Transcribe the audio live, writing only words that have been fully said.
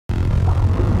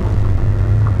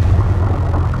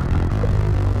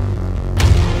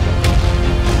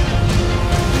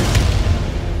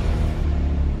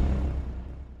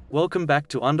Welcome back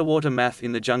to Underwater Math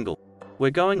in the Jungle. We're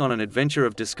going on an adventure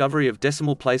of discovery of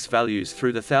decimal place values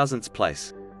through the thousandths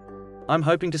place. I'm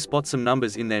hoping to spot some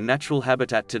numbers in their natural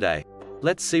habitat today.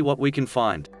 Let's see what we can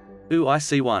find. Ooh, I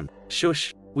see one.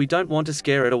 Shush, we don't want to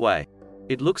scare it away.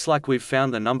 It looks like we've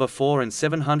found the number 4 and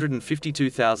 752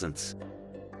 thousandths.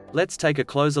 Let's take a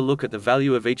closer look at the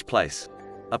value of each place.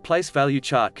 A place value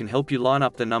chart can help you line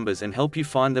up the numbers and help you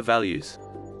find the values.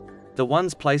 The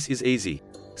ones place is easy.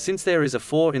 Since there is a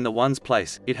 4 in the ones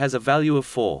place, it has a value of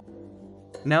 4.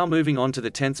 Now moving on to the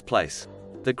tenths place.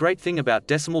 The great thing about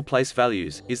decimal place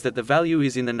values is that the value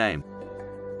is in the name.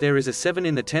 There is a 7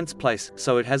 in the tenths place,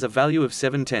 so it has a value of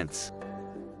 7/10.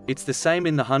 It's the same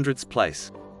in the hundredths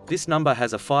place. This number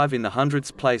has a 5 in the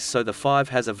hundredths place, so the 5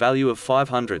 has a value of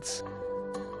 5/100.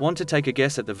 Want to take a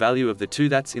guess at the value of the 2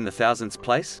 that's in the thousandths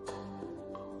place?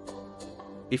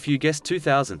 If you guessed 2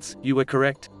 thousandths, you were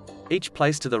correct. Each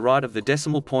place to the right of the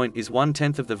decimal point is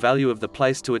 1/10 of the value of the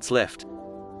place to its left.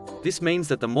 This means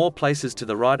that the more places to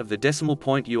the right of the decimal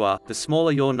point you are, the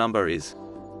smaller your number is.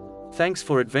 Thanks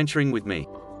for adventuring with me.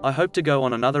 I hope to go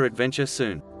on another adventure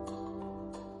soon.